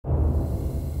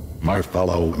My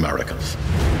fellow Americans,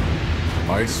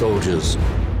 my soldiers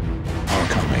are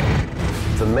coming.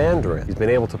 The Mandarin has been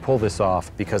able to pull this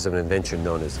off because of an invention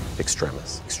known as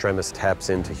Extremis. Extremis taps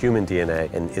into human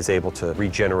DNA and is able to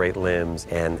regenerate limbs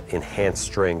and enhance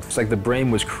strength. It's like the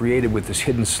brain was created with this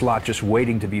hidden slot just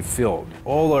waiting to be filled.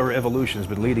 All our evolution has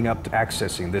been leading up to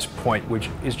accessing this point, which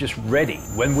is just ready,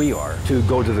 when we are, to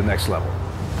go to the next level.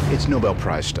 It's Nobel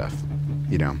Prize stuff,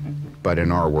 you know, but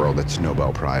in our world, it's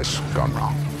Nobel Prize gone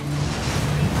wrong.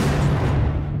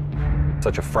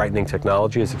 Such a frightening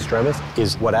technology as Extremis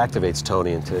is what activates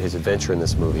Tony into his adventure in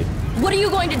this movie. What are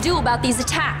you going to do about these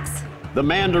attacks? The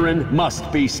Mandarin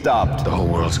must be stopped. The whole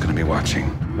world's gonna be watching.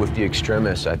 With the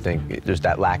Extremis, I think there's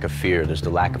that lack of fear, there's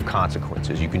the lack of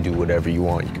consequences. You can do whatever you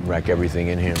want, you can wreck everything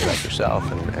in here and wreck yourself,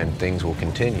 and things will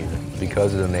continue.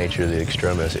 Because of the nature of the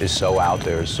Extremis is so out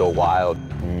there, is so wild,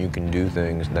 and you can do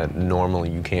things that normally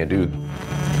you can't do.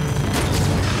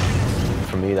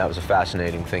 For me, that was a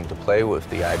fascinating thing to play with,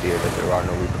 the idea that there are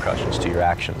no repercussions to your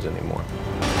actions anymore.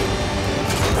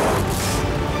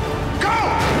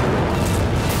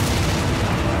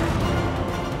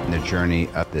 The journey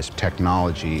of this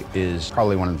technology is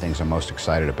probably one of the things I'm most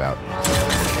excited about.